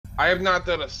I have not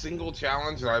done a single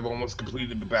challenge, and I've almost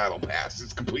completed the battle pass.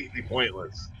 It's completely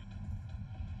pointless.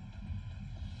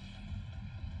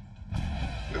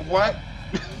 What?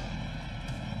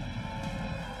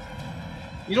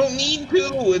 You don't need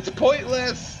to. It's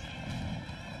pointless.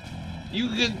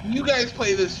 You guys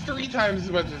play this 3 times as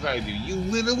much as I do. You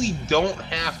literally don't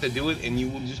have to do it, and you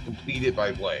will just complete it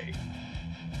by play.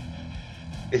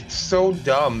 It's so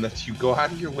dumb that you go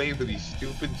out of your way for these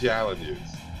stupid challenges.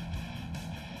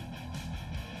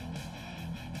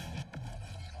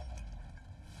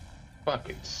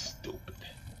 Fucking stupid.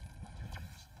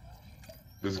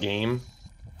 This game?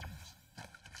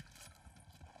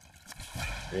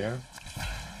 Yeah?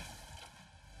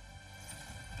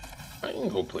 I can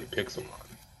go play Pixelmon.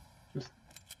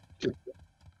 Just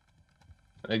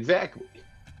exactly.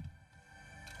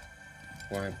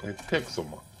 Why I play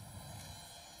Pixelmon.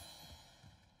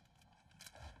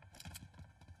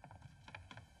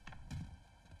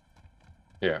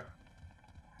 Yeah.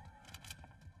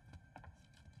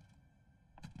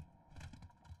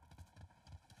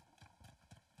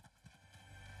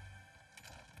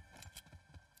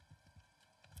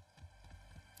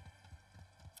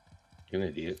 You're an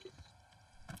idiot.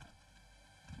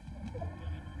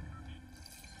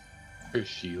 There's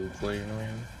shields laying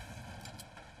around.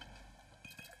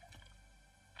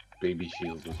 Baby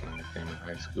Shields was my nickname in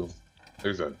high school.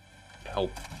 There's a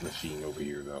health machine over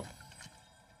here, though.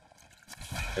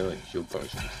 I like shield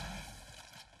potions.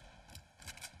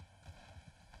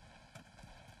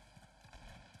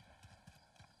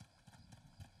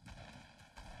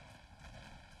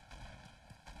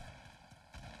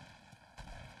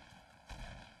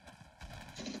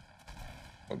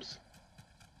 Oops.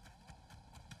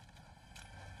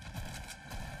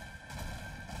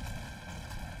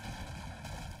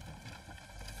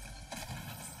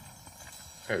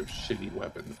 I have shitty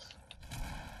weapons.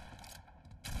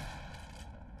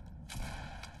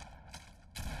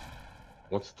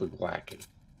 What's the lacking?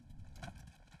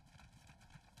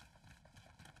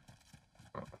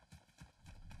 Oh.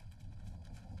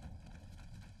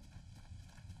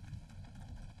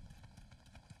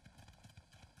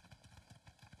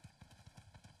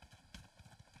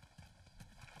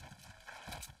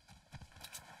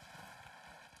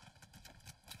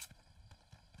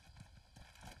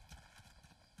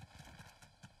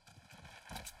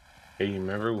 Hey, you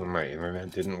remember when my internet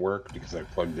didn't work because I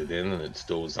plugged it in and it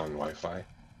still was on Wi-Fi?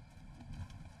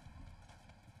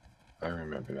 I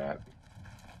remember that.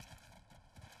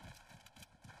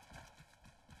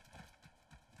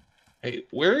 Hey,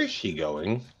 where is she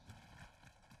going?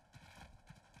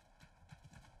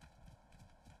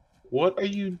 What are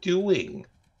you doing?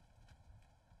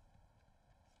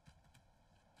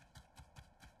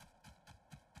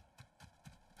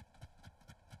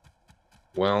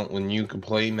 Well, when you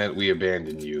complain that we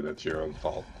abandoned you, that's your own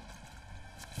fault.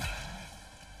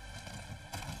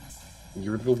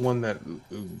 You're the one that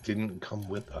didn't come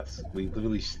with us. We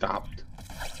literally stopped.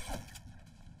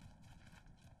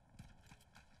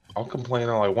 I'll complain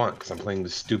all I want because I'm playing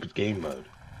this stupid game mode.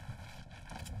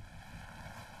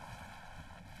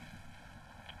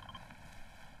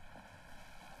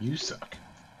 You suck.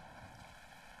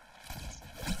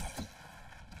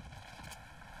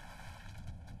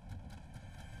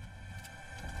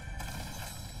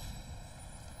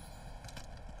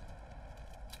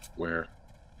 Where?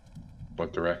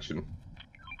 What direction?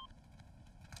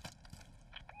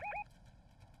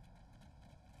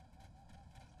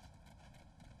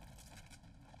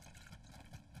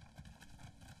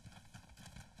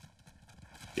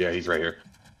 Yeah, he's right here.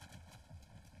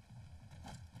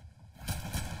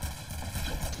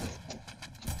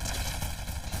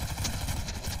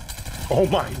 Oh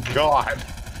my god!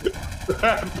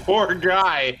 That poor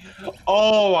guy!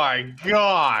 Oh my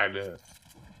god!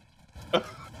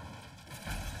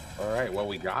 Alright, well,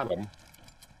 we got him.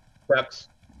 Steps.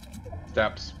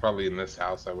 Steps, probably in this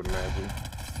house, I would imagine.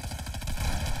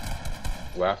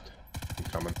 Left. He's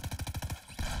coming.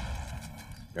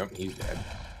 Yep, he's dead.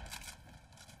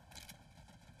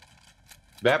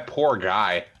 That poor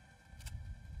guy.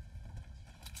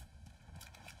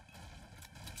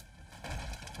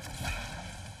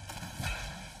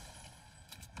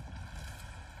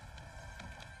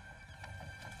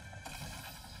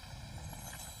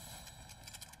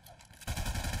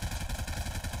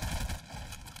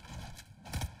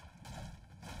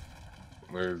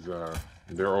 There's,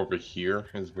 they're over here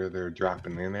is where they're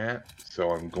dropping in at,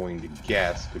 so I'm going to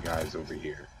guess the guy's over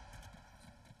here.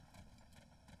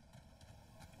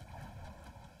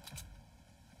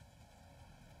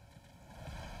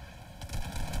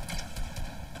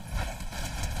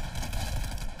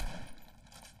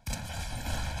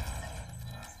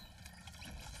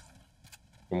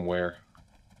 From where?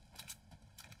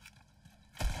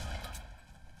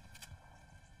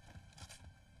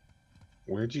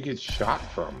 Where'd you get shot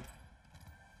from?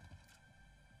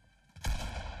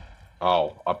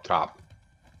 Oh, up top.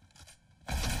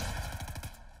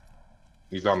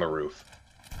 He's on the roof.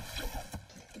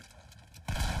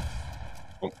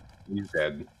 Oh, he's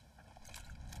dead.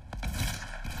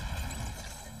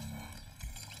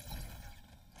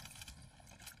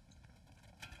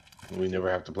 We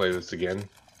never have to play this again.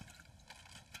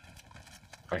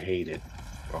 I hate it.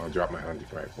 Oh, I dropped my hunting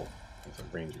rifle. It's a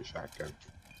Ranger shotgun.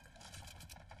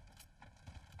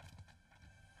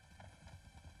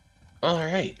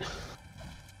 Alright.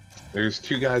 There's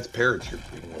two guys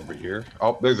paratrooping over here.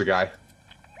 Oh, there's a guy.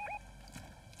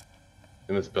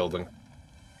 In this building.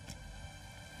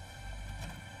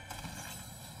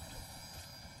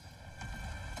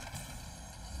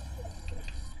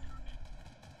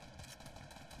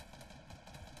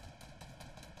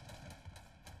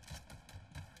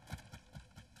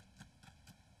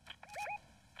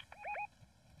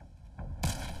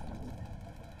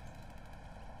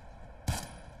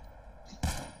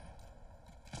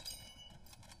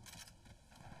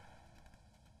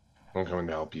 I'm coming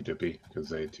to help you, Dippy, because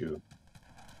they too.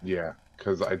 Yeah,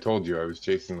 because I told you I was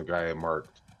chasing the guy I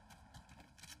marked.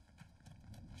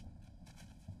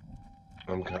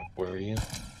 Where are you?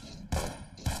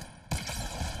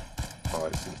 Oh,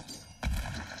 I see.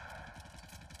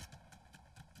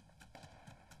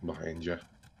 Behind you.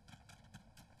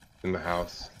 In the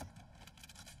house.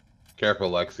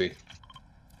 Careful, Lexi.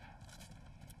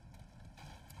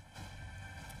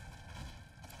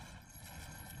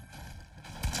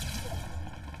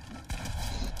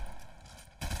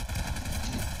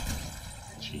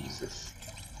 Jesus.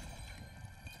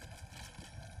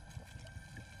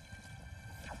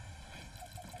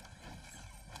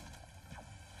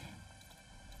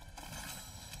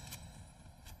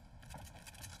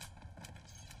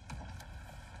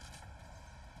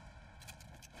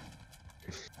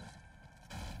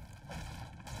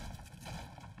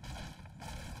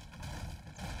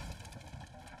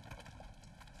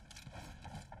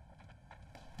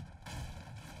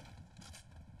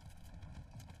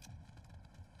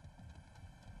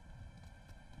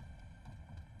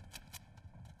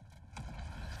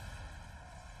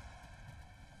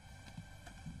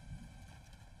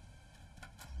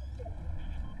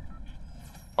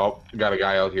 Oh, got a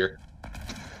guy out here.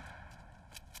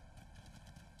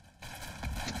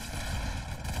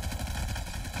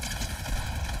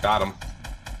 Got him.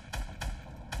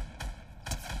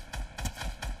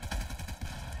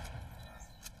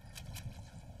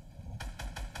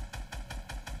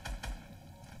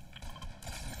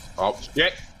 Oh,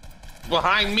 shit.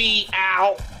 Behind me,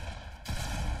 ow.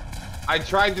 I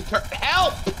tried to turn.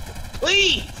 Help!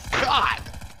 Please! God!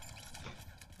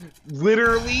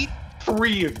 Literally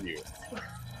 3 of you.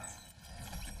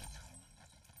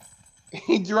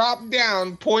 He dropped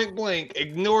down point blank,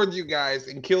 ignored you guys,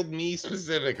 and killed me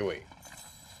specifically.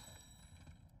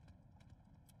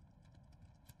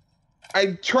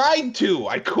 I tried to.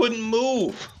 I couldn't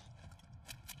move.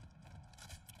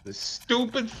 The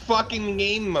stupid fucking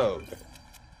game mode.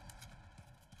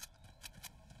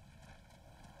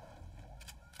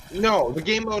 No, the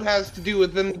game mode has to do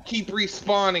with them keep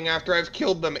respawning after I've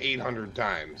killed them 800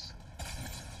 times.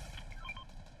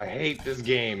 I hate this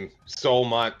game so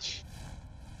much.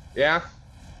 Yeah?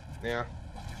 Yeah.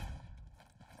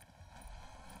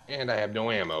 And I have no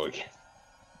ammo again.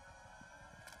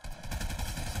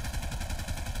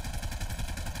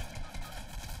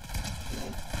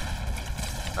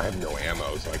 I have no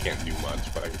ammo, so I can't do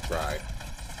much, but I can try.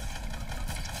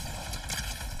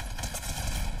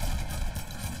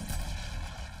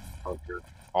 Oh, you're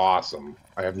awesome.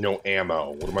 I have no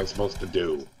ammo. What am I supposed to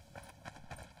do?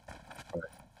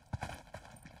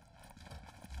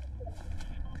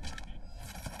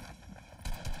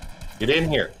 Get in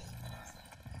here.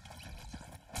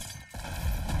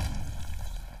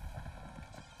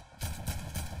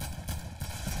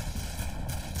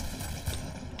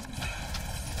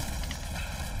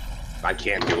 I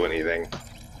can't do anything.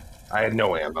 I had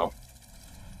no ammo.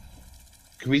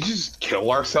 Can we just kill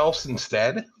ourselves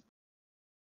instead?